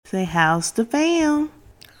Say, how's the fam?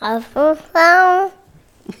 How's the fam?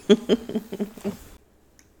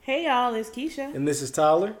 Hey y'all, it's Keisha. And this is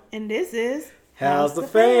Tyler. And this is How's the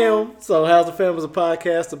fam? So How's the Fam is a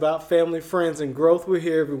podcast about family, friends, and growth. We're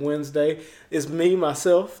here every Wednesday. It's me,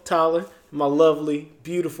 myself, Tyler, my lovely,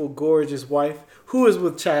 beautiful, gorgeous wife, who is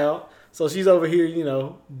with child. So she's over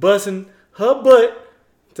here, busting her butt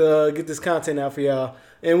to get this content out for y'all.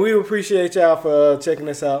 And we appreciate y'all for checking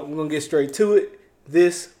us out. We're going to get straight to it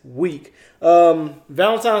this week.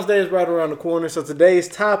 Valentine's Day is right around the corner. So today's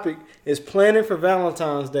topic is planning for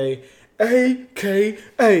Valentine's Day,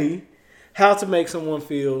 a.k.a. how to make someone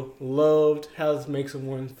feel loved, how to make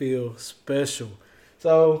someone feel special.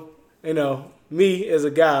 So, me as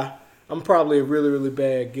a guy, I'm probably a really, really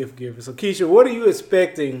bad gift giver. So, Keisha, what are you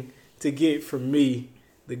expecting to get from me,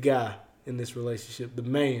 the guy in this relationship, the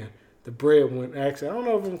man, the breadwinner? Actually, I don't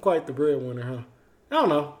know if I'm quite the breadwinner, huh? I don't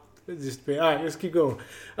know. It just depends. All right, let's keep going.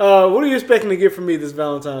 What are you expecting to get from me this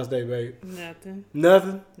Valentine's Day, babe? Nothing.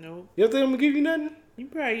 Nothing? Nope. You don't think I'm going to give you nothing? You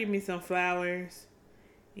probably give me some flowers.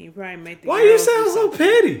 You probably make the Why you girls do sound so something.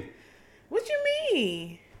 petty? What you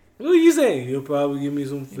mean? What are you saying? You'll probably give me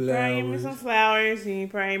some You probably give me flowers. some flowers, and you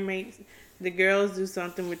probably make the girls do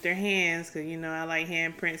something with their hands, because, I like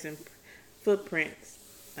handprints and footprints.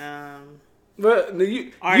 But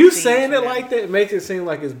you Art saying things, it like that makes it seem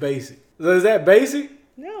like it's basic. So is that basic?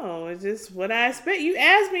 No, it's just what I expect. You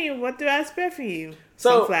asked me, what do I expect from you?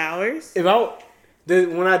 So, some flowers.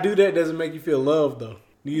 When I do that, does it make you feel loved though?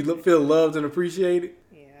 Do you feel loved and appreciated?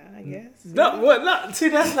 Yeah, I guess. No, what? No, see,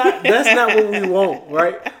 that's not what we want,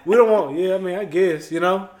 right? We don't want. Yeah, I mean, I guess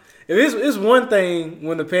if it's one thing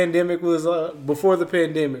when the pandemic was before the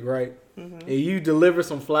pandemic, right? Mm-hmm. And you deliver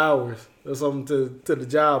some flowers or something to the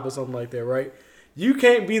job or something like that, right? You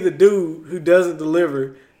can't be the dude who doesn't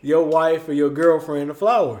deliver your wife or your girlfriend the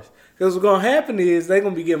flowers, because what's gonna happen is they're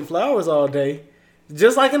gonna be getting flowers all day,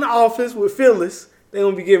 just like in the office with Phyllis. They're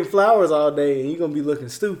gonna be getting flowers all day, and you're gonna be looking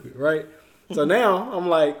stupid, right? So now I'm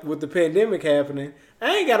like, with the pandemic happening,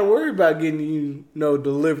 I ain't gotta worry about getting you,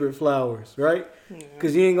 delivered flowers, right?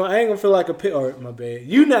 Because I ain't gonna feel like my bad.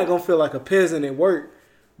 You're not gonna feel like a peasant at work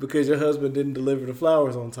because your husband didn't deliver the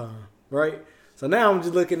flowers on time, right? So now I'm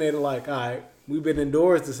just looking at it like, all right, we've been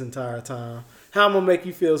indoors this entire time. How I'm gonna make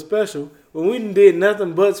you feel special when we did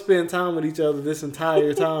nothing but spend time with each other this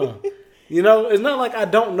entire time? It's not like I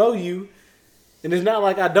don't know you. And it's not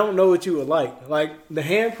like I don't know what you would like. Like the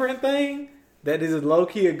handprint thing, that is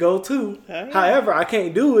low-key a go-to. Oh, yeah. However, I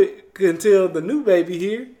can't do it until the new baby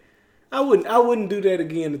here. I wouldn't do that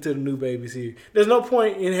again until the new baby's here. There's no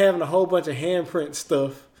point in having a whole bunch of handprint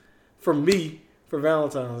stuff from me for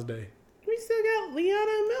Valentine's Day. We still got Liana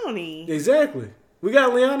and Melanie. Exactly. We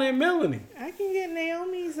got Liana and Melanie. I can get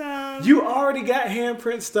Naomi's. You already got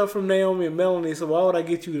handprint stuff from Naomi and Melanie, so why would I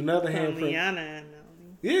get you another handprint? Liana and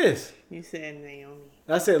Melanie. Yes. You said Naomi.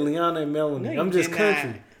 I said Liana and Melanie. No, I'm just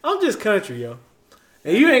country. not. I'm just country, yo.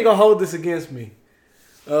 And you ain't gonna hold this against me.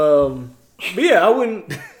 But yeah, I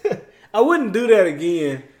wouldn't I wouldn't do that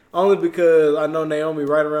again, only because I know Naomi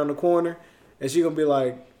right around the corner, and she gonna be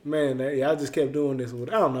like, man, I just kept doing this. I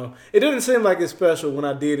don't know. It didn't seem like it's special when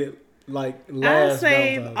I did it like last. I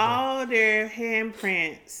save Valentine's all their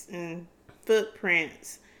handprints and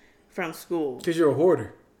footprints from school. Because you're a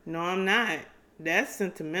hoarder. No, I'm not. That's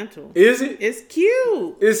sentimental. Is it? It's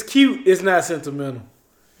cute. It's cute. It's not sentimental.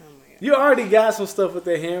 Oh my God. You already got some stuff with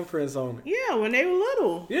their handprints on it. Yeah, when they were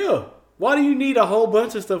little. Yeah. Why do you need a whole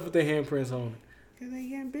bunch of stuff with their handprints on it? Because they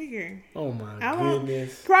getting bigger. Oh my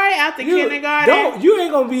goodness. Probably after kindergarten. You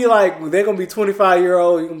ain't gonna be like, they're gonna be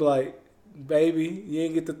 25-year-old. You're gonna be like, baby, you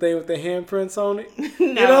ain't get the thing with the handprints on it.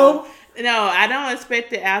 No, I don't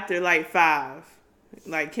expect it after like 5,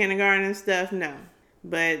 like kindergarten and stuff. No,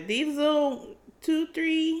 but these little 2,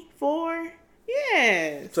 3, 4,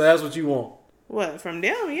 yes. So that's what you want. What from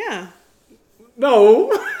them? Yeah.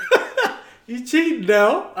 No. You cheating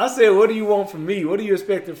now. I said, what do you want from me? What are you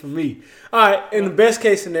expecting from me? All right, in the best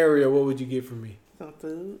case scenario, what would you get from me? Some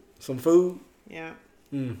food. Some food? Yeah.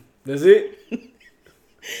 That's it?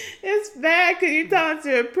 It's bad because you're talking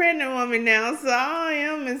to a pregnant woman now, so all I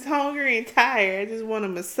am is hungry and tired. I just want a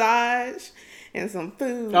massage and some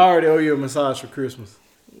food. I already owe you a massage for Christmas.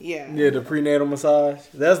 Yeah. Yeah, the prenatal massage.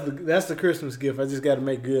 That's the Christmas gift. I just got to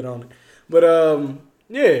make good on it. But,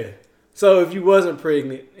 yeah. So if you wasn't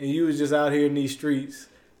pregnant and you was just out here in these streets,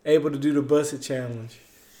 able to do the Bust It Challenge,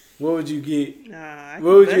 what would you get?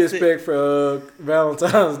 What would you expect for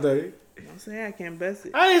Valentine's Day? Don't say I can't bust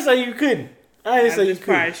it. I didn't say you couldn't. I didn't say you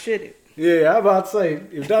couldn't. Probably shouldn't. Yeah, I'm about to say,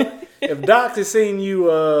 if Doc has seen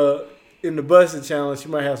you in the Bust It Challenge, she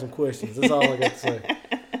might have some questions. That's all I got to say.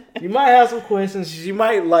 You might have some questions. She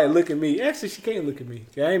might like look at me. Actually, she can't look at me.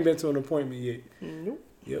 I ain't been to an appointment yet. Nope.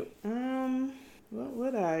 Yep. What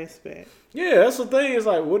would I expect? Yeah, that's the thing. It's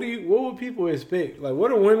like, what would people expect? Like,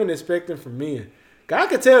 what are women expecting from men? 'Cause I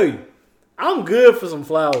can tell you, I'm good for some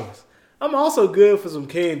flowers. I'm also good for some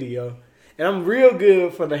candy, yo. And I'm real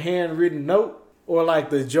good for the handwritten note or like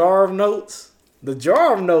the jar of notes. The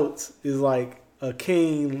jar of notes is like a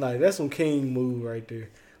king, like that's some king move right there.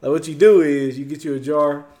 Like what you do is you get you a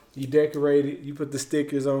jar, you decorate it, you put the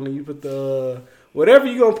stickers on it, you put the whatever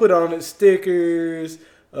you gonna put on it, stickers,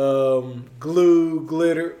 glue,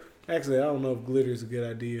 glitter. Actually, I don't know if glitter is a good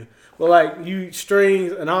idea. But like you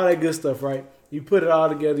strings and all that good stuff, right? You put it all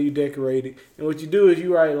together, you decorate it. And what you do is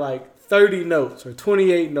you write like 30 notes or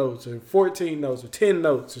 28 notes or 14 notes or 10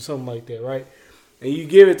 notes or something like that, right? And you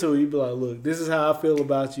give it to her, you be like, look, this is how I feel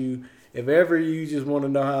about you. If ever you just want to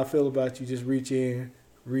know how I feel about you, just reach in,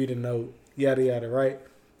 read a note, yada, yada, right?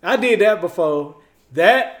 I did that before.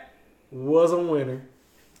 That was a winner.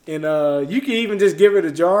 And you can even just give her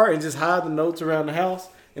the jar and just hide the notes around the house.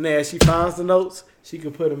 And then as she finds the notes, she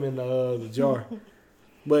can put them in the jar.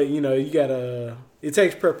 But, you know, you got to, it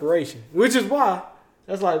takes preparation, which is why,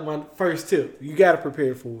 that's like my first tip. You got to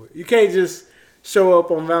prepare for it. You can't just show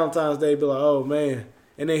up on Valentine's Day and be like, oh, man.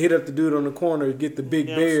 And then hit up the dude on the corner, get the big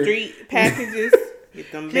bear. Street packages.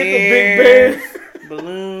 Get them Get bears. the big bear.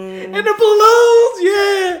 Balloons. And the balloons,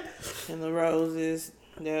 yeah. And the roses.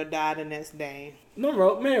 They'll die the next day.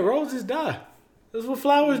 No, man, roses die. That's what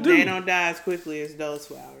flowers do. They don't die as quickly as those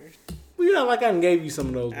flowers. Well, you know, like I gave you some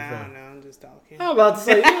of those before. I don't know. I'm just talking. I'm about to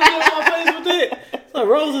say, you don't get my face with that. It's like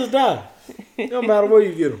roses die. No matter where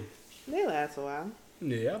you get them. They last a while.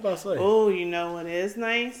 Yeah, I'm about to say. Oh, you know what is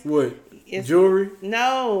nice? What? It's, Jewelry?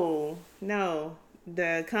 No.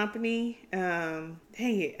 The company, dang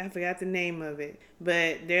it, I forgot the name of it.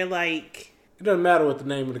 But they're like... It doesn't matter what the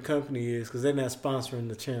name of the company is because they're not sponsoring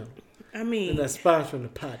the channel. I mean... They're not sponsoring the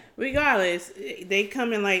potty. Regardless, they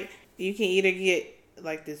come in like... You can either get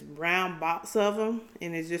like this brown box of them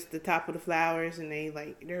and it's just the top of the flowers and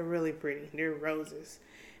they're really pretty. They're roses.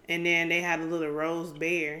 And then they had a little rose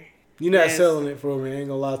bear. You're not selling it for me, I ain't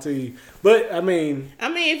gonna lie to you. But, I mean,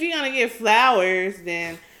 if you're gonna get flowers,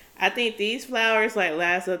 then I think these flowers like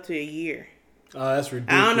last up to a year. Oh, that's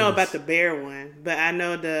ridiculous. I don't know about the bear one, but I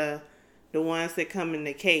know the ones that come in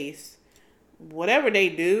the case. Whatever they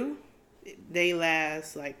do, they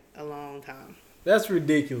last like a long time. That's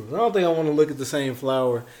ridiculous. I don't think I want to look at the same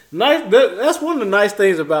flower. Nice. That's one of the nice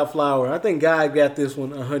things about flower. I think God got this one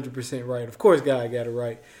 100% right. Of course, God got it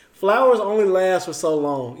right. Flowers only last for so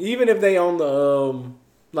long, even if they on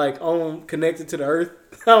the connected to the earth.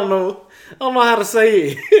 I don't know how to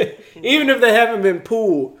say it. Even if they haven't been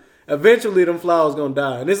pulled, eventually them flowers gonna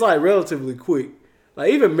die, and it's like relatively quick.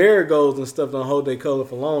 Like even marigolds and stuff don't hold their color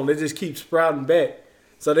for long. They just keep sprouting back,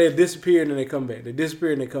 so they disappear and then they come back. They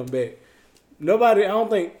disappear and they come back. I don't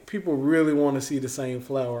think people really want to see the same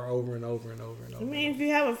flower over and over and over and over. If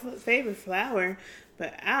you have a favorite flower,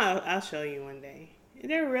 but I'll show you one day.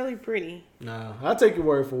 They're really pretty. Nah, I'll take your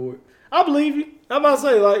word for it. I believe you. I'm about to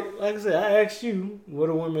say, like I said, I asked you, what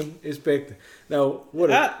are women expecting? Now,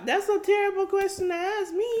 that's a terrible question to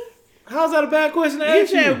ask me. How's that a bad question to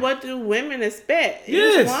ask you? You said, what do women expect?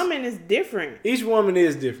 Yes. Each woman is different. Each woman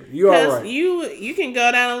is different. You are right. You can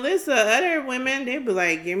go down a list of other women. They'll be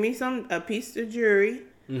like, give me a piece of jewelry,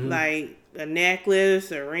 like a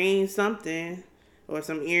necklace, a ring, something, or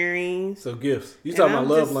some earrings. So gifts. You talking about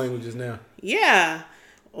love languages now? Yeah.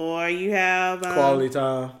 Or you have quality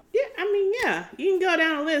time. Yeah, yeah. You can go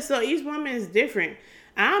down a list. So each woman is different.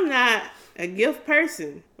 I'm not a gift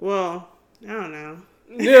person. Well, I don't know.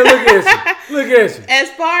 Yeah, look at you. Look at you. As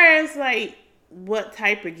far as like what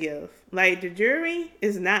type of gift, like the jewelry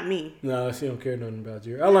is not me. No, she don't care nothing about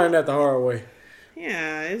jewelry. I learned that the hard way.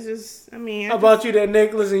 Yeah, it's just. I bought you that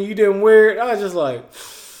necklace and you didn't wear it. I was just like.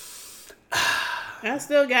 I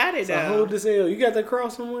still got it though. I hold this L. You got that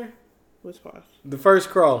cross somewhere? Which cross? The first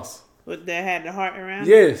cross. What, that had the heart around?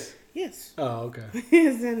 Yes. Yes. Oh, okay.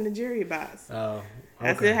 It's in the jewelry box. Oh, okay.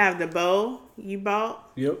 I still have the bow you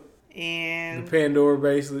bought. Yep. And the Pandora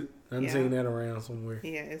bracelet. I've seen that around somewhere.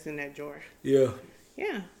 Yeah, it's in that drawer. Yeah.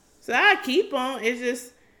 Yeah. So I keep on. It's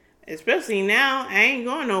just, especially now, I ain't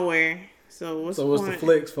going nowhere. So what's the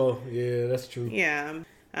flex for? Yeah, that's true. Yeah.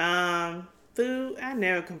 Food. I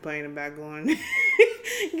never complain about going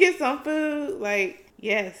get some food. Like,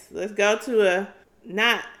 yes, let's go to a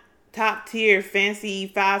not top tier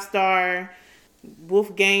fancy 5-star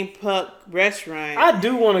Wolfgang Puck restaurant. I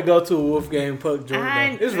do want to go to a Wolfgang Puck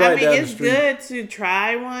joint. It's right down the street. It's good to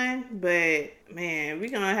try one, but man, we're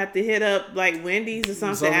gonna have to hit up like Wendy's or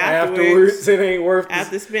something afterwards. It ain't worth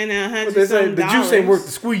after spending $100 the juice ain't worth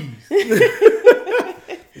the squeeze.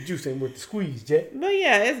 The juice ain't worth the squeeze, Jack. But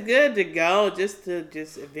yeah, it's good to go just to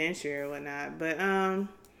adventure or whatnot. But I don't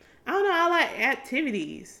know. I like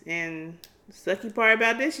activities, and the sucky part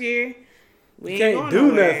about this year, we can't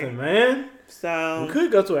do nothing, man. So we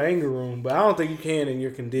could go to an anger room, but I don't think you can in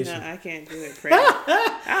your condition. No, I can't do it pregnant.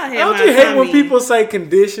 Don't you hate when people say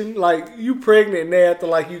condition? Like, you pregnant and they act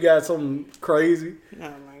like you got something crazy. Oh, my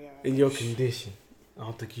God. In your condition. I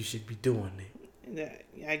don't think you should be doing that.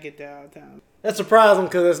 I get that all the time. That's surprising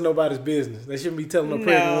because that's nobody's business. They shouldn't be telling a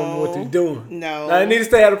pregnant woman what they're doing. No. Now, they need to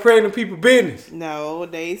stay out of pregnant people's business. No,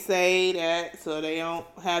 they say that so they don't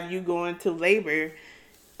have you go into labor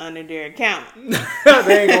under their account.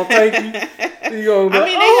 They ain't gonna take you. They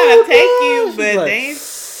gotta take you, but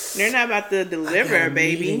they're not about to deliver,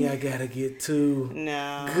 baby. I gotta get to.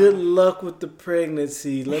 No. Good luck with the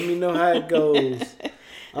pregnancy. Let me know how it goes.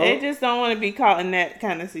 They just don't want to be caught in that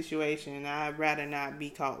kind of situation. I'd rather not be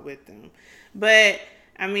caught with them. But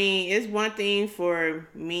I mean, it's one thing for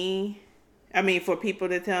me. I mean, for people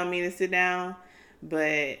to tell me to sit down,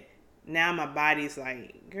 but now my body's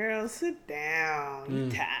like, girl, sit down. You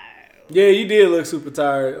tired. Yeah, you did look super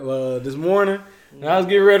tired this morning. And I was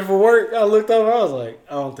getting ready for work. I looked over. I was like,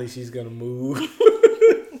 I don't think she's going to move.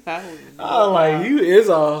 I was like, it's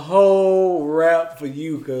a whole wrap for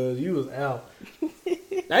you because you was out.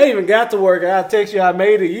 I even got to work. I text you I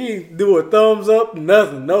made it. You didn't do a thumbs up,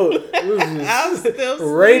 nothing. No, it was just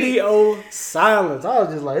radio silence. I was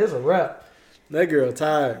just like, it's a wrap. That girl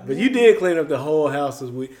tired. But you did clean up the whole house this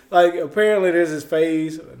week. Like, apparently there's this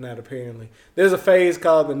phase. Not apparently. There's a phase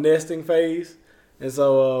called the nesting phase. And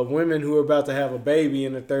so women who are about to have a baby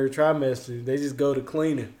in the third trimester, they just go to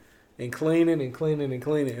cleaning. And cleaning and cleaning and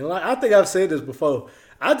cleaning. And like, I think I've said this before.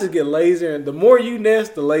 I just get lazier. And the more you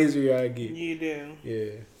nest, the lazier I get. You do.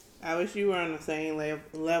 Yeah. I wish you were on the same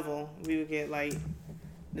level. We would get, like,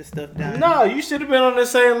 the stuff done. No, you should have been on the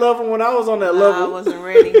same level when I was on that level. I wasn't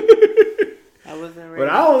ready. But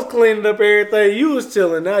I was cleaning up everything. You was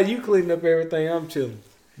chilling. Now you cleaning up everything. I'm chilling.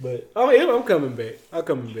 But I'm coming back. I'm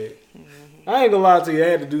coming back. Mm-hmm. I ain't gonna lie to you. I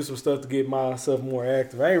had to do some stuff to get myself more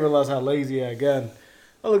active. I didn't realize how lazy I got.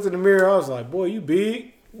 I looked in the mirror. I was like, boy, you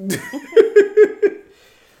big.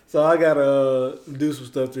 So I gotta do some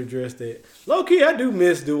stuff to address that. Low key, I do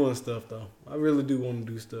miss doing stuff though. I really do want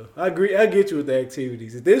to do stuff. I agree. I get you with the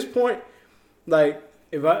activities. At this point, like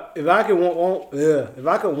if I could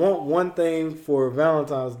want one thing for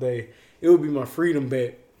Valentine's Day, it would be my freedom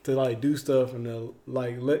back to like do stuff and to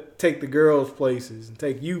like take the girls places and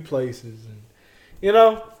take you places and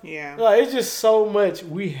yeah. Like, it's just so much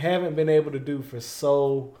we haven't been able to do for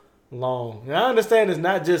so long. And I understand it's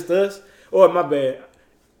not just us. Or my bad.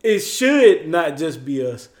 It should not just be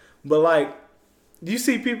us. But like, you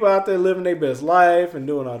see people out there living their best life and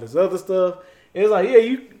doing all this other stuff. And it's like,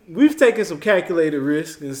 yeah, we've taken some calculated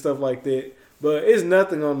risks and stuff like that. But it's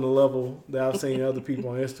nothing on the level that I've seen other people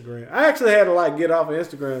on Instagram. I actually had to like get off of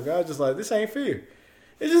Instagram because I was just like, this ain't fair.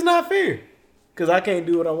 It's just not fair. Because I can't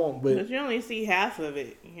do what I want. But you only see half of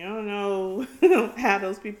it. You don't know how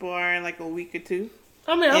those people are in like a week or two.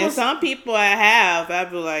 I mean, some people I'd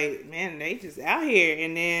be like, man, they just out here.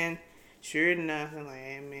 And then, sure enough, I'm like,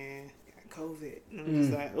 hey, man, got COVID. And I'm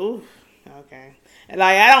just like, ooh, okay. And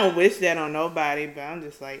like, I don't wish that on nobody, but I'm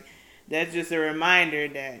just like, that's just a reminder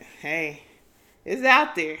that, hey, it's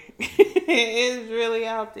out there. It's really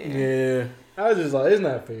out there. Yeah. I was just like, it's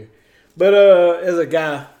not fair. But as a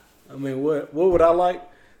guy, I mean, what would I like?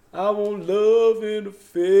 I want love and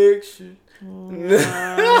affection.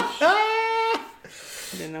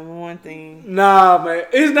 The number one thing. Nah, man.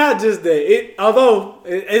 It's not just that. Although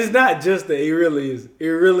it's not just that. It really is. It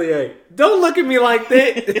really ain't. Don't look at me like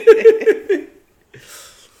that.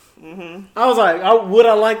 Mm-hmm. I was like, would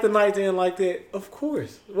I like the night to end like that? Of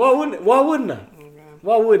course. Why wouldn't I? Okay.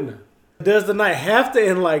 Why wouldn't I? Does the night have to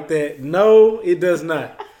end like that? No, it does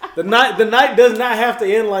not. The night does not have to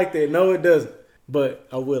end like that. No, it doesn't. But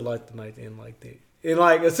I would like the night to end like that. And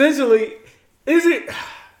like, essentially, is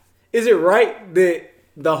it right that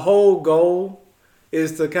the whole goal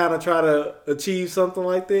is to kind of try to achieve something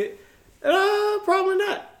like that? Probably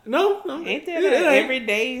not. No. Ain't that an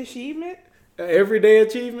everyday achievement? An everyday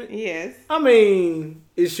achievement? Yes. I mean,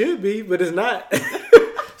 it should be, but it's not.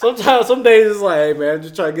 Sometimes, some days it's like, hey man, I'm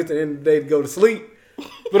just trying to get to the end of the day to go to sleep.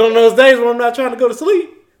 But on those days when I'm not trying to go to sleep,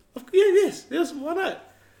 yes, why not?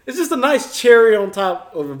 It's just a nice cherry on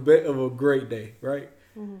top of a great day, right?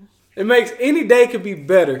 Mm-hmm. It makes any day could be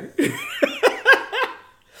better.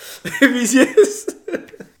 If you just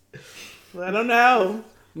Let them know.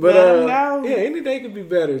 But Let 'em know. yeah, any day could be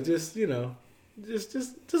better. Just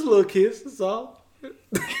just a little kiss. That's all.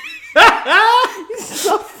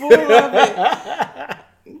 So full of it.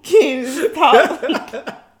 Can't just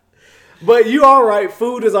talk. But you all right.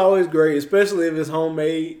 Food is always great, especially if it's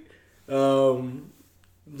homemade.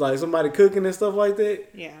 Like somebody cooking and stuff like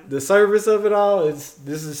that. Yeah. The service of it all this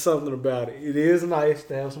is something about it. It is nice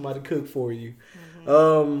to have somebody cook for you.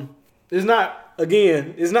 Mm-hmm. It's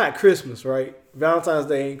not Christmas, right? Valentine's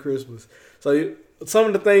Day ain't Christmas. So some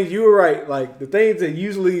of the things you were right, like the things that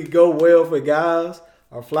usually go well for guys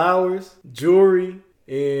are flowers, jewelry,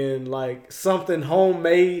 and like something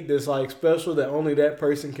homemade that's like special that only that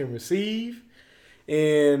person can receive,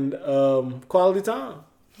 and quality time.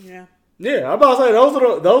 Yeah. Yeah, I'm about to say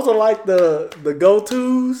those are like the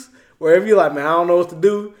go-tos. Wherever you're like, man, I don't know what to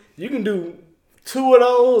do. You can do 2 of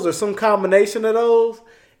those or some combination of those,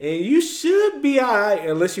 and you should be all right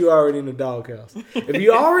unless you're already in the doghouse. If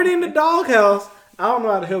you're already in the doghouse, I don't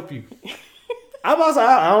know how to help you. I'm about to say,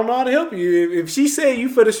 I don't know how to help you. If she said you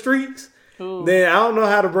for the streets, then I don't know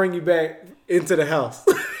how to bring you back into the house.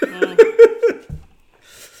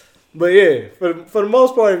 But yeah, for the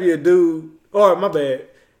most part, if you're a dude, or my bad.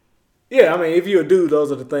 Yeah, I mean, if you're a dude,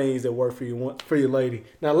 those are the things that work for your lady.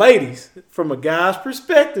 Now, ladies, from a guy's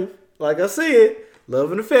perspective, like I said,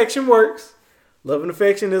 love and affection works. Love and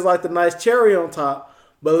affection is like the nice cherry on top.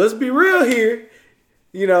 But let's be real here.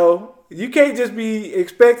 You know, you can't just be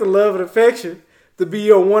expecting love and affection to be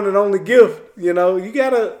your one and only gift. You know, you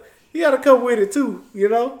gotta come with it too. You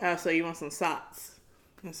know. Oh, so you want some socks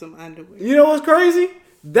and some underwear? You know what's crazy?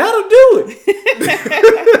 That'll do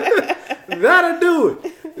it. That'll do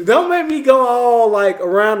it. Don't make me go all like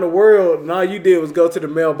around the world and all you did was go to the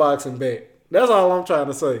mailbox and back. That's all I'm trying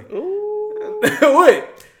to say. Ooh.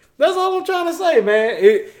 What? That's all I'm trying to say, man.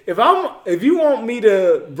 If you want me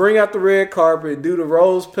to bring out the red carpet, do the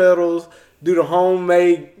rose petals, do the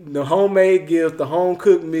homemade gift, the home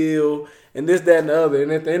cooked meal, and this, that, and the other,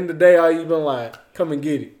 and at the end of the day, all you been like, come and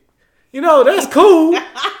get it. You know, that's cool.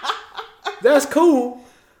 That's cool.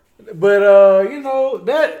 But you know,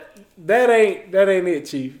 that ain't it,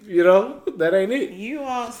 Chief. You know? That ain't it. You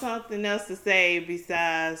want something else to say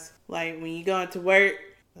besides like when you go into work,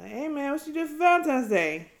 like, hey man, what you do for Valentine's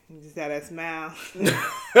Day? You just got that smile.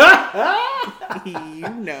 You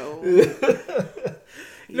know.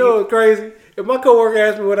 You know what's crazy? If my coworker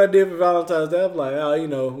asked me what I did for Valentine's Day, I'm like, oh, you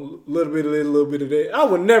know, a little bit of this, a little bit of that. I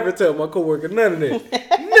would never tell my coworker none of that.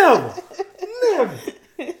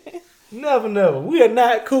 Never. We are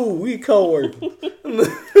not cool. We coworkers.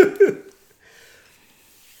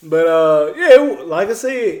 But yeah, like I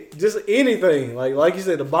said, just anything. Like you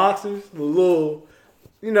said, the boxers, the little,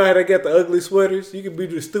 you know how they got the ugly sweaters? You could be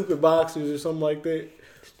the stupid boxers or something like that.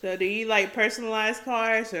 So do you like personalized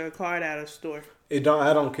cards or a card out of store? I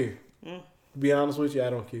don't care. To be honest with you, I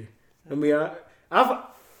don't care. I mean,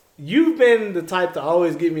 you've been the type to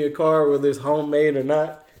always give me a card whether it's homemade or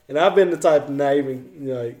not, and I've been the type to not even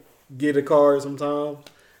like get a card sometimes.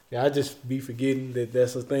 Yeah, I just be forgetting that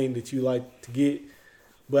that's a thing that you like to get.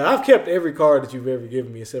 But I've kept every card that you've ever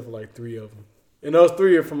given me except for like 3 of them, and those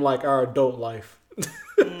 3 are from like our adult life.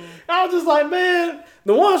 I was just like, man,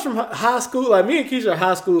 the ones from high school, like me and Keisha are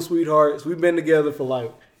high school sweethearts. We've been together for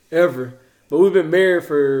like ever, but we've been married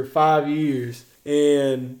for 5 years.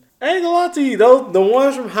 And I ain't gonna lie to you, the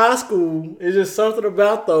ones from high school, it's just something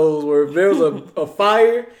about those where if there was a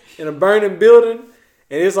fire in a burning building,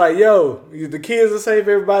 and it's like, yo, the kids are safe,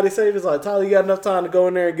 everybody's safe. It's like, Tyler, you got enough time to go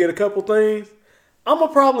in there and get a couple things? I'm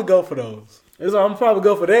gonna probably go for those. It's like, I'm gonna probably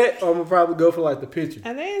go for that, or I'm gonna probably go for like the picture.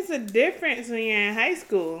 I think it's a difference when you're in high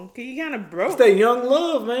school, cause you kind of broke. It's that young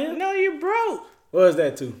love, man. No, you're broke. What is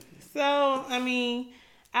that too? So I mean,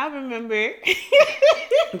 I remember.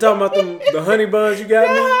 You talking about the honey buns you got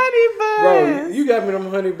the me? honey buns. Bro, you got me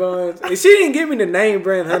them honey buns. And she didn't give me the name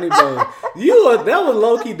brand honey buns. That was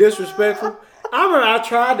low-key disrespectful. I remember I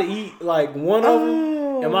tried to eat like one of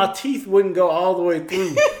them, and my teeth wouldn't go all the way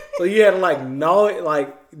through. So you had to like gnaw it,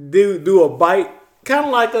 like do a bite. Kind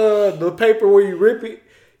of like the paper where you rip it.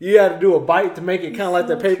 You had to do a bite to make it kind of like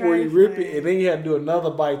the paper where you rip it, and then you had to do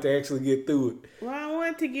another bite to actually get through it. Well, I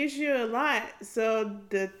wanted to get you a lot, so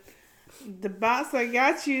the box I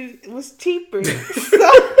got you was cheaper. So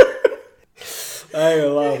I ain't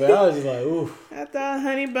gonna lie, man. I was just like, ooh. I thought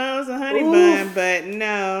honey bun was a honey bun, but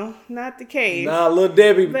no, not the case. Nah, Little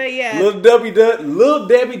Debbie. But yeah, Little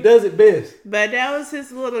Debbie does it best. But that was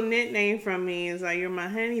his little nickname from me. It's like, you're my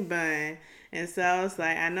honey bun. And so I was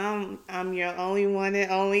like, I know I'm your only one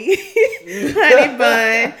and only honey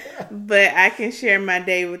bun, but I can share my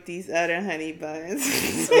day with these other honey buns.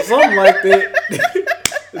 Something like that.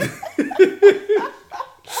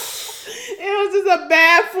 It was just a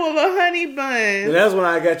bag full of honey buns. And that's when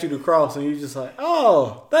I got you to cross, and you just like,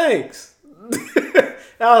 oh, thanks.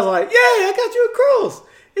 I was like, yeah, I got you a cross.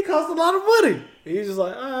 It cost a lot of money. And you just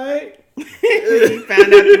like, all right. He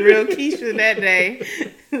found out the real Keisha that day.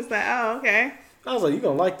 It's like, oh, okay. I was like, you're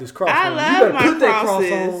going to like this cross. I on. love You better my put that crosses.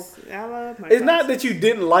 cross on. I love my It's crosses. not that you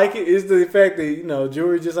didn't like it. It's the fact that,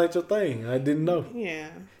 jewelry just ain't your thing. I didn't know. Yeah.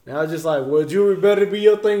 And I was just like, well, jewelry better be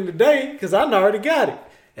your thing today because I already got it.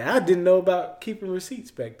 And I didn't know about keeping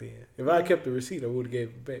receipts back then. If I kept the receipt, I would have gave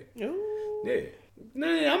it back. Ooh. Yeah. Nah,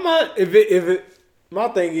 I'm not. My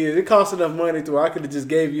thing is, it costs enough money to where I could have just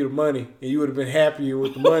gave you the money and you would have been happier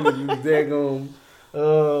with the money. You was daggone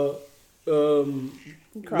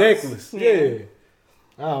necklace. Yeah.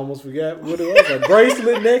 I almost forgot what it was. A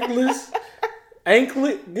bracelet, necklace,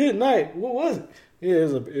 anklet. Good night. What was it? Yeah,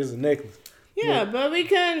 it was a necklace. Yeah, but we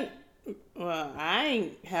couldn't. Well, I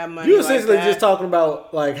ain't have money. You like essentially that. just talking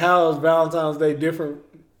about like how is Valentine's Day different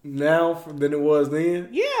now than it was then?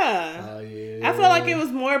 Yeah. Oh yeah. I feel like it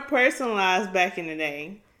was more personalized back in the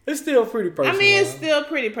day. It's still pretty personal. I mean, it's still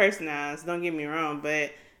pretty personalized. Don't get me wrong,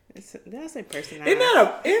 but did I say personalized?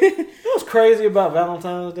 it was crazy about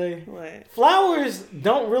Valentine's Day. What? Flowers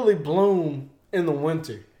don't really bloom in the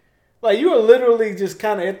winter. Like you are literally just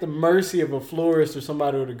kind of at the mercy of a florist or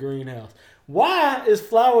somebody with a greenhouse. Why is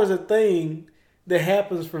flowers a thing that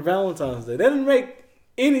happens for Valentine's Day? That doesn't make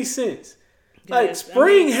any sense. Like Yes,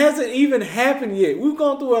 spring hasn't even happened yet. We've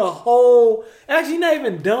gone through a whole, actually not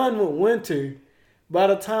even done with winter by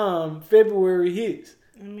the time February hits.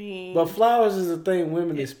 I mean, But flowers is a thing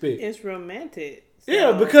women expect. it's romantic. So.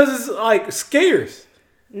 Yeah, because it's like scarce.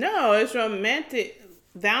 No, it's romantic.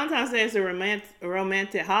 Valentine's Day is a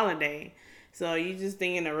romantic holiday. So you just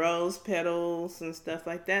thinking of rose petals and stuff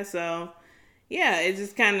like that. So yeah, it's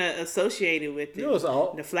just kind of associated with it. It was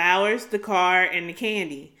all The flowers, the car, and the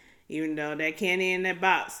candy. Even though that candy in that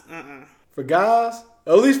box, for guys,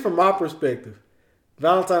 at least from my perspective,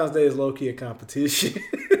 Valentine's Day is low key a competition.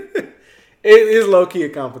 It is low key a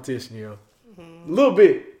competition, yo. A little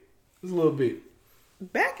bit. It's a little bit.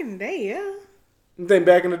 Back in the day, yeah. You think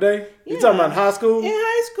back in the day? You talking about high school? In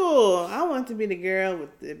high school, I wanted to be the girl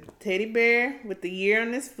with the teddy bear with the year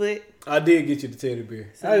on his foot. I did get you the teddy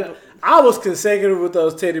bear. I was consecutive with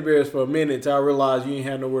those teddy bears for a minute till I realized you ain't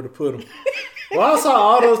had nowhere to put them. When I saw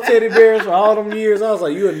all those teddy bears for all them years, I was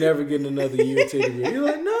like, you'll never get another year teddy bear. You're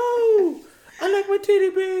like, no, I like my teddy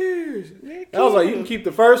bears. I was like, you can keep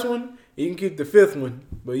the first one, you can keep the fifth one,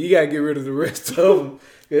 but you gotta get rid of the rest of them.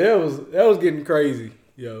 Yeah, that was getting crazy,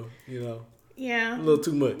 yo. Yeah. A little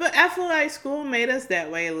too much. But I feel like school made us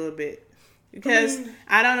that way a little bit. Because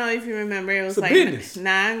I don't know if you remember, it was It's a like business.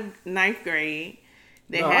 ninth grade.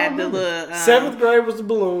 They No, I had the remember. little... 7th grade was the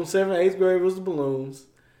balloons. 7th, 8th grade was the balloons.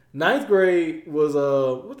 9th grade was,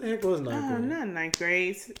 what the heck was 9th grade? not ninth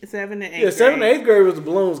grade. 7th and 8th Yeah, 7th and grade. 8th grade was the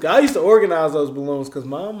balloons. I used to organize those balloons because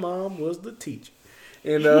my mom was the teacher.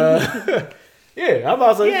 And, yeah, I'm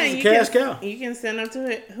about to say this is a cash cow. You can send them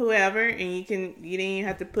to whoever, and you didn't even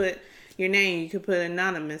have to put your name. You could put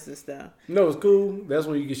anonymous and stuff. You know what's cool? That's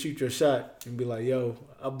when you can shoot your shot and be like, yo,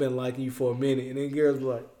 I've been liking you for a minute. And then girls be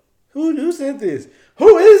like, who sent this?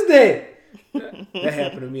 Who is that? That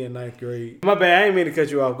happened to me in 9th grade. My bad, I ain't mean to cut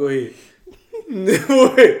you off. Go ahead.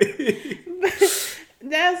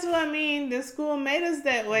 That's what I mean. The school made us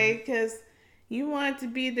that way because you wanted to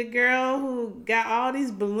be the girl who got all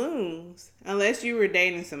these balloons. Unless you were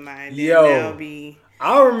dating somebody. Yo. Then that would be...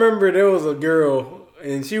 I remember there was a girl,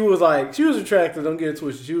 and she was attractive. Don't get it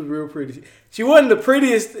twisted. She was real pretty. She wasn't the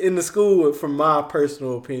prettiest in the school, from my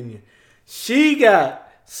personal opinion. She got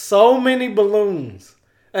so many balloons.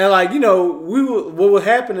 And what was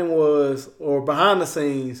happening was, or behind the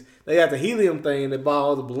scenes, they got the helium thing that bought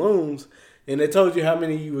all the balloons, and they told you how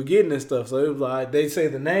many you were getting and stuff. So it was like, they say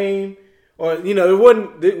the name, or, it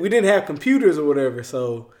wasn't, we didn't have computers or whatever,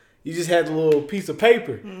 so you just had the little piece of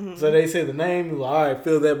paper. Mm-hmm. So they say the name, like, all right,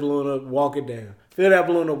 fill that balloon up, walk it down. Fill that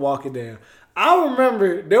balloon up, walk it down. I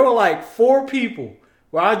remember there were like 4 people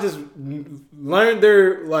where I just learned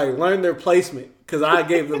their placement because I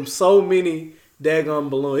gave them so many daggone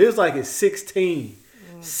balloons. It was like 16.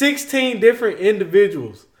 16 different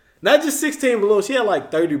individuals. Not just 16 balloons. She had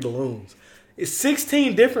like 30 balloons. It's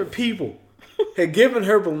 16 different people had given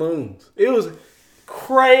her balloons. It was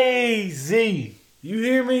crazy. You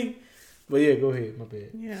hear me? But yeah, go ahead. My bad.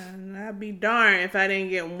 Yeah, and I'd be darned if I didn't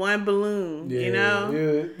get one balloon,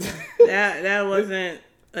 Yeah. That wasn't...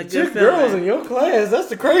 a good Chick girl was feeling. in your class. That's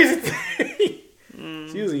the crazy thing.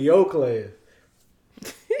 She was in your class.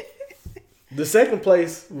 The second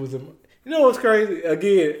place was in. You know what's crazy?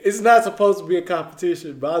 Again, it's not supposed to be a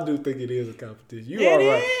competition, but I do think it is a competition. You are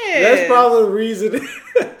right. is. That's probably the reason.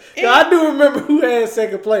 I do remember who had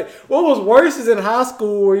second place. What was worse is in high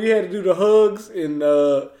school where you had to do the hugs and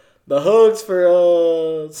the hugs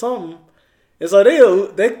for something. And so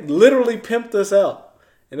they literally pimped us out.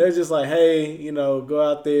 And they're just like, hey, you know, go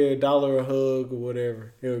out there, $1 a hug or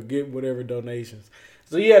whatever. You know, get whatever donations.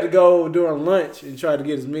 So you had to go during lunch and try to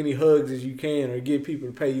get as many hugs as you can, or get people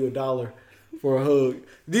to pay you $1 for a hug.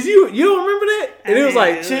 You don't remember that? And it was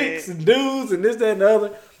like chicks and dudes and this, that, and the other.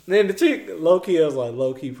 And then the chick, low key, I was like,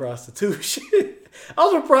 low key prostitution. I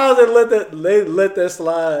was surprised they let that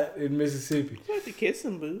slide in Mississippi. You had the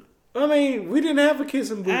kissing booth. I mean, we didn't have a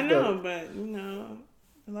kissing booth. I know, though. but you know,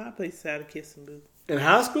 a lot of places had a kissing booth. In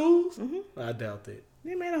high schools? Mm-hmm. I doubt that.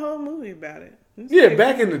 They made a whole movie about it. Yeah,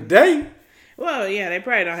 back in the day. Well, yeah, they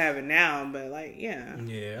probably don't have it now, but like, yeah.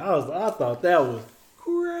 Yeah, I thought that was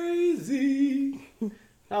crazy.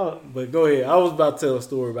 But go ahead. I was about to tell a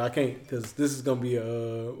story, but I can't because this is gonna be a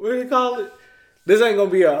what do they call it? This ain't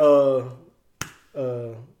gonna be a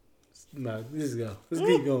no. Let's go. Let's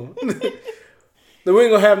keep going. Then we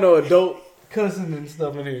ain't gonna have no adult cussing and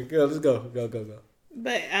stuff in here. Go, let's go.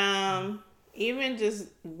 But even just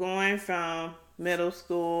going from middle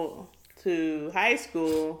school to high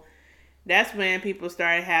school, that's when people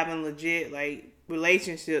started having legit like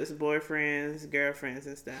relationships, boyfriends, girlfriends,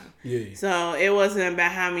 and stuff. Yeah. So it wasn't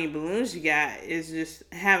about how many balloons you got. It's just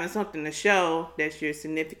having something to show that your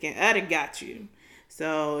significant other got you.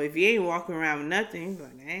 So if you ain't walking around with nothing, you're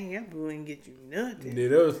like, dang, that boo ain't get you nothing. Yeah,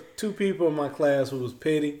 there was 2 people in my class who was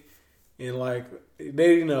petty, and like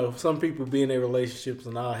they, you know, some people be in their relationships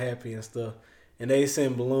and all happy and stuff, and they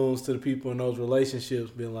send balloons to the people in those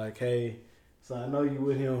relationships, being like, hey. So I know you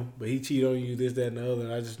with him, but he cheated on you, this, that, and the other.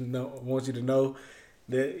 And I just want you to know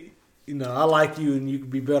that, you know, I like you and you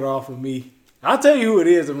could be better off with me. I'll tell you who it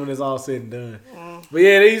is when it's all said and done. But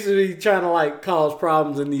yeah, they used to be trying to like cause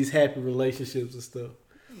problems in these happy relationships and stuff.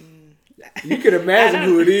 You can imagine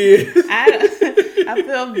who it is. I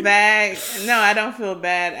feel bad. No, I don't feel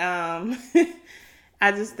bad.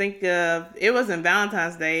 I just think it wasn't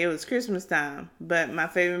Valentine's Day. It was Christmas time. But my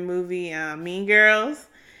favorite movie, Mean Girls.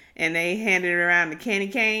 And they handed around the candy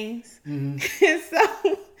canes. Mm-hmm. And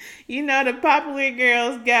so, you know, the popular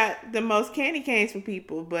girls got the most candy canes from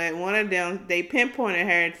people. But one of them, they pinpointed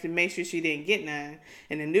her to make sure she didn't get none.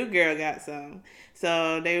 And the new girl got some.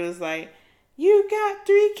 So they was like, you got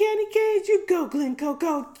 3 candy canes? You go, Glen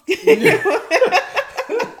Coco.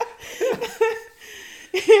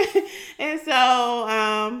 And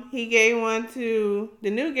so he gave one to the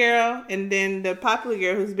new girl. And then the popular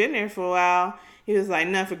girl who's been there for a while, he was like,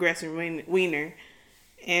 enough aggressive wiener.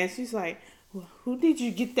 And she's like, well, who did you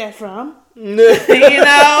get that from? You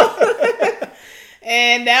know?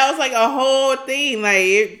 And that was like a whole thing.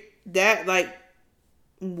 Like, that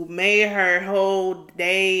made her whole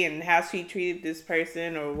day and how she treated this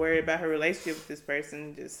person or worried about her relationship with this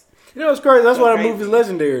person. Just, you know, it's crazy. That's why that movie's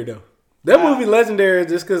legendary, though. That movie legendary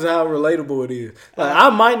just because of how relatable it is. Like,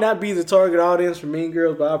 I might not be the target audience for Mean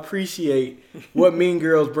Girls, but I appreciate what Mean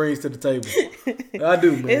Girls brings to the table. I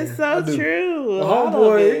do, man. It's so true. My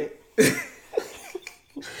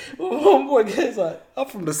homeboy gets like, I'm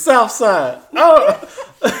from the South Side. Oh.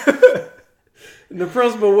 And the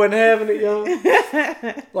principal wasn't having it, yo.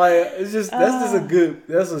 Like, it's just,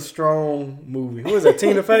 that's a strong movie. Who is that,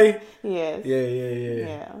 Tina Fey? Yes.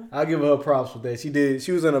 Yeah. I'll give her props with that.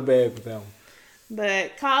 She was in a bag with that one.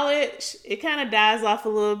 But college, it kind of dies off a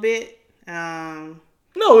little bit.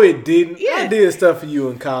 No, it didn't. Yeah. I did stuff for you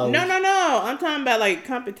in college. No. I'm talking about like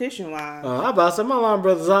competition wise. I about to say my line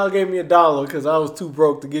brothers all gave me $1 because I was too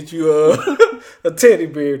broke to get you a teddy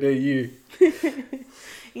bear that year.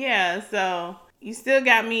 Yeah, so you still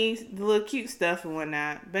got me the little cute stuff and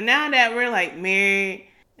whatnot. But now that we're like married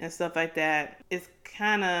and stuff like that, it's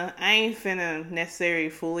kind of, I ain't finna necessarily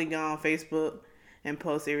fully go on Facebook and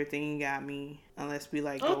post everything you got me unless we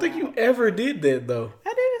like. I don't think you ever did that though. I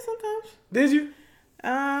did it sometimes. Did you?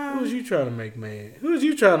 Who was you trying to make mad? Who was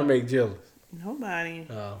you trying to make jealous? Nobody.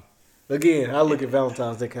 Oh. Again, I look at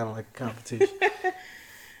Valentine's Day kind of like a competition.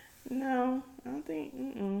 No, I don't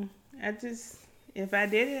think. I just, if I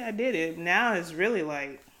did it, I did it. Now it's really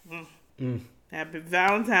like, happy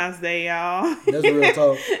Valentine's Day, y'all. That's real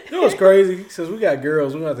talk. You know what's crazy? Since we got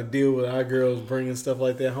girls, we don't have to deal with our girls bringing stuff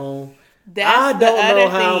like that home. I don't know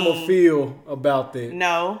how I'm going to feel about that.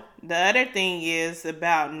 No, the other thing is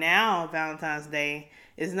about now Valentine's Day,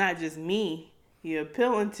 it's not just me you're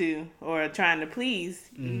appealing to or trying to please.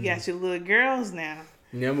 You got your little girls now.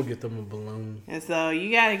 Yeah, I'm gonna get them a balloon. And so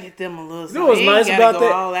you gotta get them a little. You know what's nice about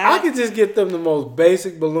that? I could just get them the most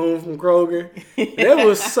basic balloon from Kroger. They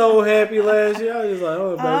was so happy last year. I was just like,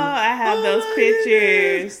 oh, baby. I have those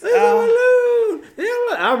pictures. There's a balloon.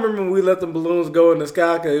 Yeah, I remember when we let the balloons go in the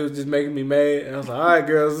sky because it was just making me mad. And I was like, all right,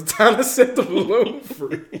 girls, it's time to set the balloon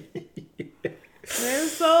free. They're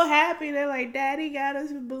so happy. They're like, Daddy got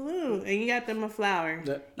us a balloon. And you got them a flower.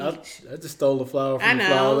 I just stole the flower from the I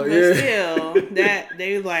flower. know, but still,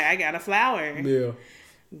 they was like, I got a flower. Yeah.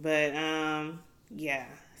 But, yeah.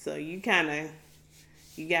 So you got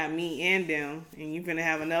me and them. And you finna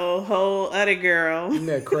have a whole other girl. Isn't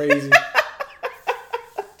that crazy?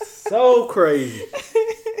 So crazy.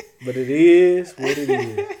 But it is what it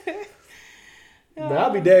is. But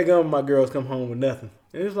I'll be daggum when my girls come home with nothing.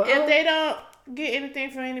 And it's like, if they don't get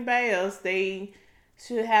anything from anybody else, they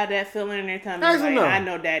should have that feeling in their tummy. Actually, like, no. I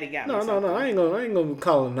know Daddy got me something. No. I ain't gonna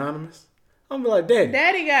call anonymous. I'm gonna be like,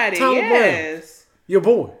 Daddy got it. Tom Yes. Brown, your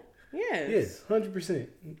boy. Yes. 100%.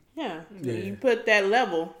 Yeah. You put that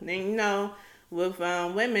level. Then with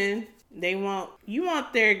women, you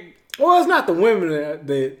want their. Well, it's not the women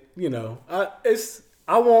that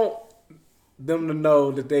I want them to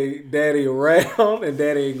know that they daddy around and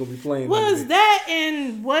daddy ain't gonna be playing. Was that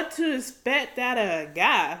and what to expect out of a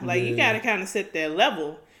guy? Like you gotta kind of set that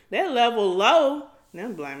level. That level low. Then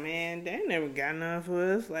I'm like, man, they never got enough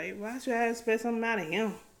for us. Like, why should I expect something out of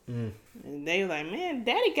him? And they were like, man,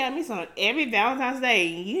 Daddy got me something every Valentine's Day.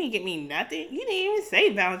 You didn't get me nothing. You didn't even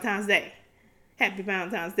say Valentine's Day. Happy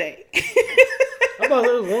Valentine's Day. I thought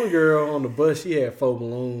there was one girl on the bus. She had 4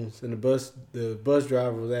 balloons, and the bus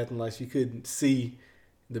driver was acting like she couldn't see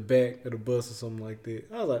the back of the bus or something like that.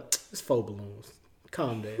 I was like, it's 4 balloons.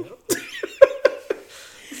 Calm down.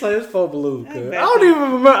 It's like, it's 4 balloons. I don't even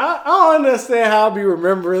remember. I don't understand how I be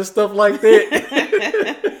remembering stuff like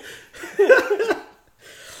that.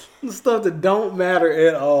 The stuff that don't matter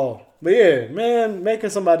at all. But yeah, man,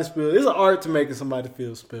 making somebody feel. It's an art to making somebody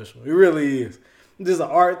feel special. It really is. There's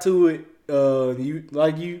an art to it.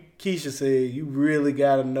 Keisha said, you really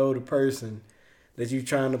got to know the person that you're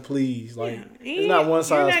trying to please. Like, it's not one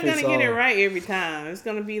size fits all. You're not going to get it right every time. It's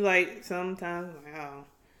going to be like sometimes, like, oh,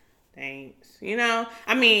 thanks.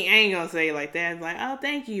 I mean, I ain't going to say it like that. It's like, oh,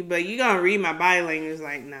 thank you. But you're going to read my body language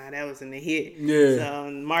like, nah, that wasn't a hit. Yeah.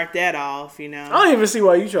 So mark that off, I don't even see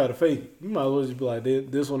why you try to fake it. You might as well just be like,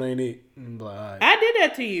 this one ain't it. And be like, all right. I did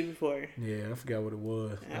that to you before. Yeah, I forgot what it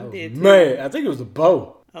was. I did too. Man, I think it was the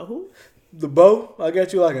bow. Oh, who? The bow? I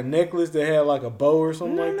got you like a necklace that had like a bow or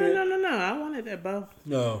something like that? No. I wanted that bow.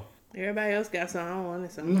 No. Everybody else got something. I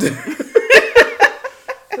wanted something.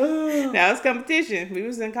 That was competition. We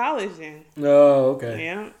was in college then. Oh,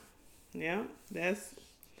 okay. Yeah. That's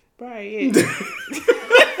probably it.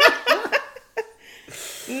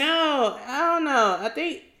 No, I don't know. I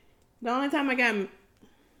think the only time I got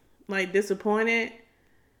like disappointed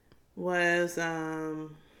was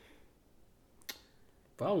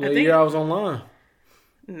probably the year I was online.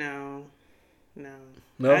 No.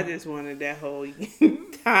 I just wanted that whole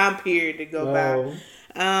time period to go by.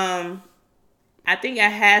 I think I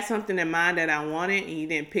had something in mind that I wanted, and you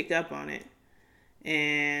didn't pick up on it,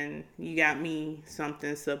 and you got me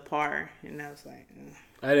something subpar, and I was like,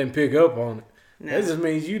 I didn't pick up on it. No. That just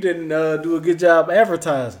means you didn't do a good job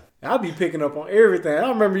advertising. I'll be picking up on everything. I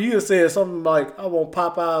remember you had said something like, I want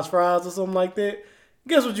Popeye's fries or something like that.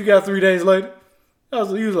 Guess what you got 3 days later? He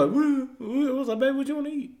was like, what was like, baby, what you want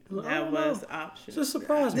to eat? Like, that was optional. Just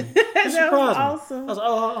surprise me. That was awesome. I was like,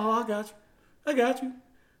 oh, I got you.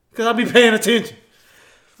 Because I'll be paying attention.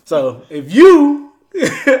 So, if you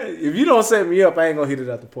don't set me up, I ain't going to hit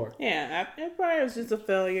it out the park. Yeah, it probably was just a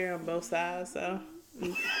failure on both sides, so.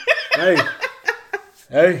 Hey,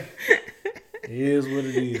 it is what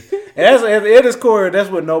it is. At its core, that's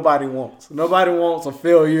what nobody wants. Nobody wants a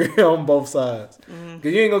failure on both sides.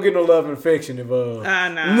 Because you ain't going to get no love and affection if no.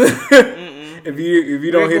 if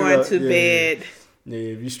you don't hit it. We're going to bed. Yeah,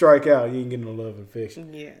 if you strike out, you ain't getting no love and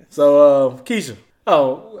affection. Yeah. So, Keisha.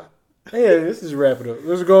 Oh, yeah, let's just wrap it up.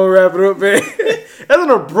 Let's go and wrap it up, man. That's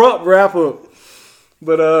an abrupt wrap up.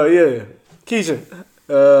 But, yeah. Keisha,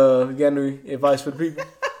 you got any advice for the people?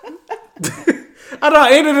 I know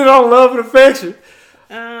I ended it on love and affection.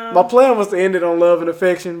 My plan was to end it on love and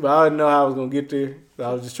affection, but I didn't know how I was going to get there. So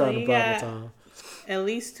I was just trying to buy my time. At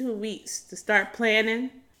least 2 weeks to start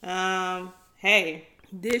planning. Hey,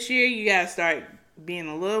 this year you got to start being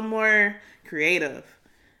a little more creative.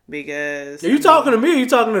 Because... Are you talking to me or are you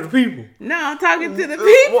talking to the people? No, I'm talking to the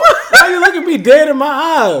people. Why are you looking me dead in my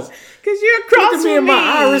eyes? Because you're across Look at from me me. and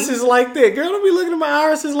my irises like that. Girl, don't be looking at my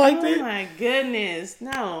irises like Oh that. my goodness,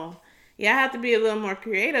 no. Yeah, I have to be a little more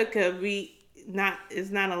creative because it's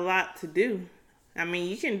not a lot to do. I mean,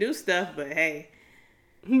 you can do stuff, but hey.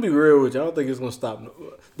 I'm gonna be real with you. I don't think it's gonna stop.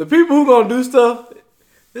 The people who gonna do stuff,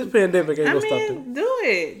 this pandemic ain't gonna stop them. Do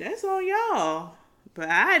it. That's on y'all. But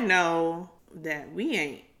I know that we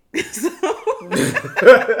ain't.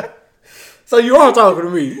 So you are talking to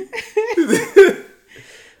me.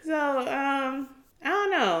 So, I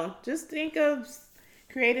don't know. Just think of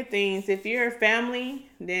creative things. If you're a family,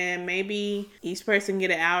 then maybe each person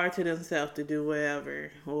get an hour to themselves to do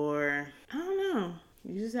whatever. Or, I don't know.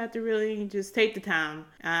 You just have to really just take the time.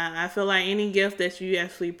 I feel like any gift that you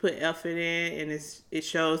actually put effort in and it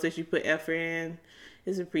shows that you put effort in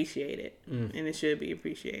is appreciated. And it should be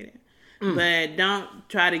appreciated. But don't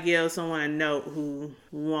try to give someone a note who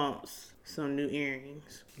wants some new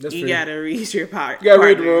earrings. You gotta read your part. You gotta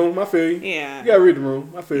read the room. I feel you. Yeah. You gotta read the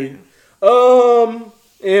room. I feel you.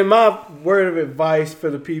 And my word of advice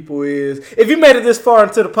for the people is, if you made it this far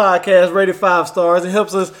into the podcast, rate it 5 stars. It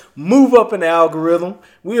helps us move up in the algorithm.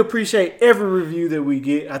 We appreciate every review that we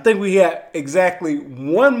get. I think we had exactly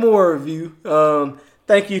one more review.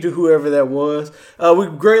 Thank you to whoever that was. We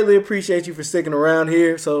greatly appreciate you for sticking around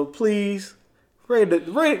here. So please rate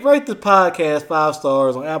the podcast 5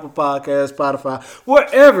 stars on Apple Podcasts, Spotify,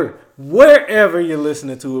 wherever you're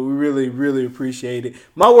listening to it. We really, really appreciate it.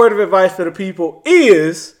 My word of advice for the people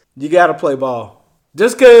is you gotta play ball.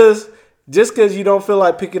 Just cause you don't feel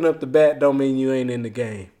like picking up the bat don't mean you ain't in the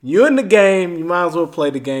game. You're in the game. You might as well play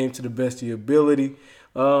the game to the best of your ability.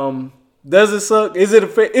 Does it suck? Is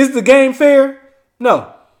the game fair?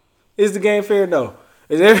 No. Is the game fair? No.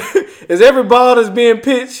 Is every ball that's being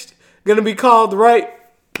pitched gonna be called right?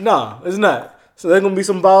 No, it's not. So there's gonna be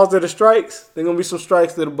some balls that are strikes. There's gonna be some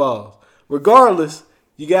strikes that are balls. Regardless,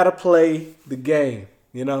 you gotta play the game.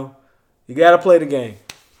 You know, you gotta play the game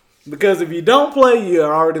because if you don't play,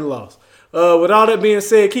 you're already lost. With all that being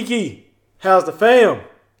said, Kiki, how's the fam?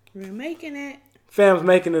 We're making it. Fam's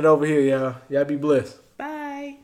making it over here, y'all. Y'all be blessed.